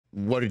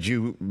what did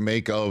you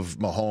make of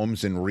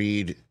Mahomes and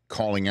Reed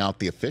calling out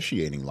the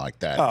officiating like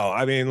that? Oh,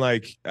 I mean,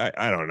 like,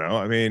 I don't know.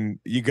 I mean,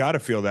 you got to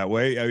feel that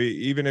way. I mean,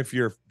 even if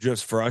you're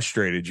just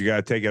frustrated, you got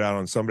to take it out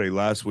on somebody.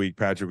 Last week,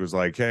 Patrick was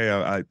like, hey,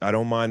 I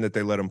don't mind that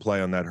they let him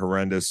play on that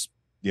horrendous,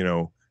 MVS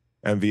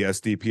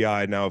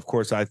DPI. Now, of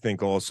course, I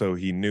think also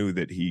he knew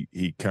that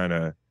he kind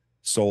of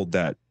sold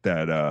that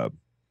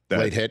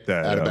late hit,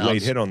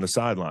 late hit on the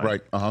sideline.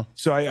 Right. Uh-huh.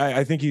 So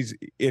I think he's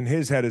in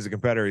his head as a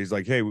competitor. He's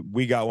like, hey,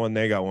 we got one,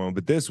 they got one.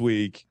 But this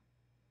week,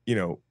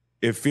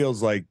 it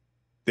feels like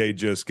they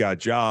just got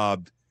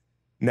jobbed.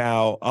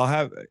 Now,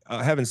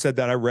 having said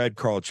that, I read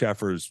Carl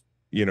Cheffers,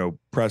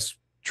 press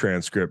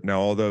transcript.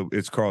 Now, although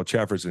it's Carl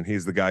Cheffers and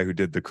he's the guy who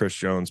did the Chris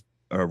Jones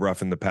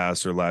roughing the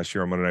passer last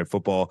year on Monday Night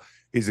Football,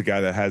 he's the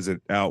guy that has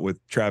it out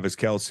with Travis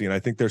Kelce. And I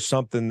think there's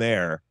something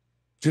there.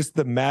 Just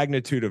the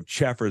magnitude of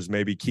Cheffers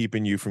maybe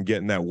keeping you from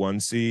getting that 1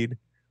 seed,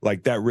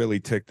 like that really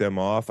ticked them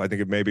off. I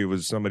think maybe it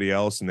was somebody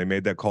else and they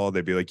made that call.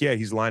 They'd be like, yeah,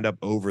 he's lined up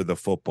over the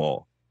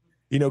football.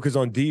 Because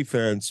on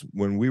defense,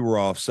 when we were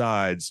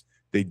offsides,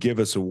 they'd give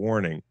us a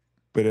warning.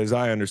 But as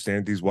I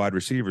understand, these wide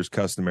receivers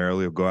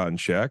customarily will go out and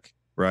check,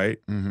 right?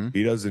 Mm-hmm.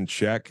 He doesn't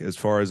check as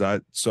far as I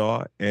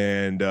saw.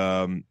 And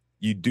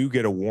you do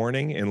get a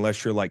warning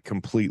unless you're like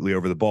completely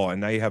over the ball. And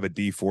now you have a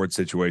D Ford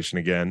situation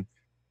again.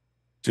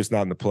 Just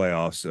not in the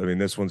playoffs. I mean,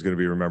 this one's going to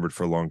be remembered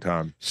for a long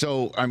time.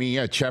 So, I mean,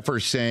 yeah,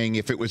 Cheffers saying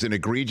if it was an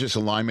egregious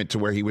alignment to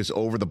where he was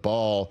over the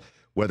ball,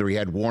 whether he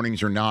had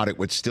warnings or not, it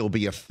would still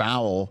be a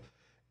foul.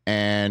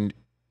 And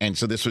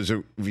so this was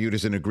viewed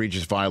as an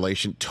egregious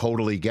violation.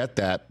 Totally get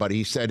that. But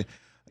he said,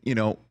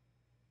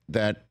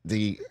 that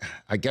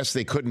I guess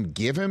they couldn't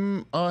give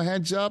him a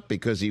heads up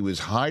because he was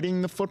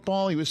hiding the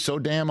football. He was so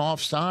damn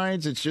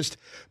offsides. It's just,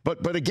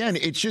 but again,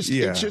 it's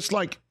just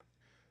like,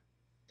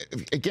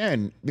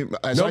 again,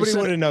 nobody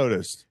would have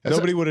noticed.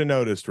 Nobody would have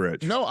noticed,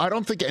 Rich. No, I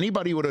don't think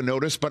anybody would have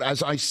noticed. But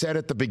as I said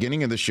at the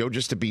beginning of the show,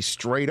 just to be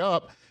straight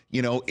up,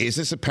 is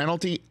this a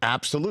penalty?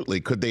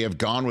 Absolutely. Could they have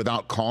gone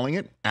without calling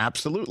it?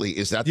 Absolutely.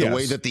 Is that the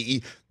way that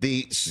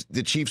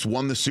the Chiefs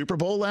won the Super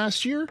Bowl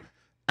last year?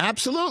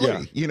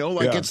 Absolutely.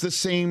 Yeah. It's the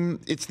same.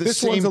 It's the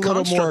same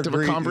construct of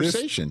a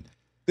conversation.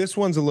 This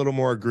one's a little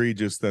more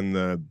egregious than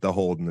the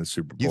hold in the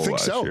Super Bowl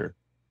last year.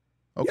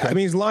 Okay. Yeah, I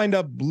mean, he's lined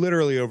up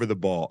literally over the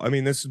ball. I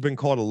mean, this has been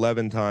called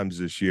 11 times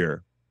this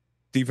year.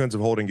 Defensive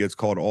holding gets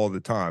called all the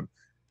time.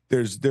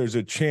 There's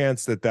a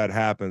chance that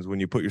happens when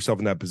you put yourself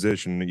in that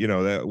position.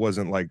 That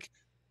wasn't like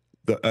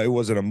it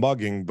wasn't a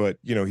mugging, but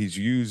he's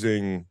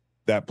using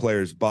that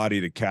player's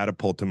body to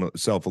catapult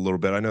himself a little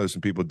bit. I know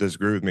some people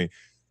disagree with me.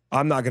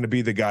 I'm not going to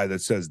be the guy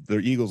that says the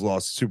Eagles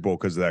lost the Super Bowl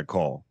because of that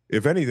call.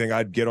 If anything,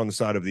 I'd get on the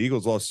side of the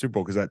Eagles lost the Super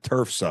Bowl because that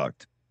turf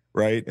sucked,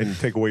 right? And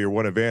take away your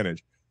one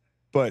advantage.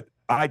 But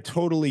I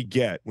totally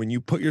get when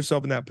you put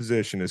yourself in that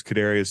position as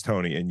Kadarius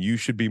Toney, and you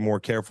should be more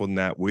careful than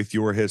that with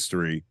your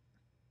history.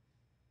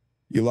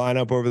 You line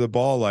up over the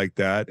ball like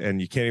that,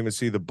 and you can't even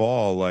see the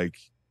ball. Like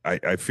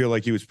I feel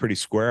like he was pretty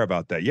square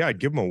about that. Yeah, I'd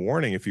give him a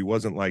warning if he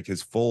wasn't like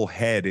his full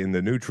head in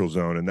the neutral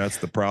zone, and that's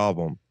the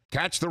problem.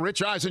 Catch the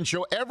Rich Eisen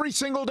Show every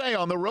single day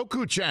on the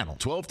Roku channel,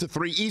 12 to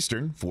 3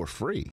 Eastern, for free.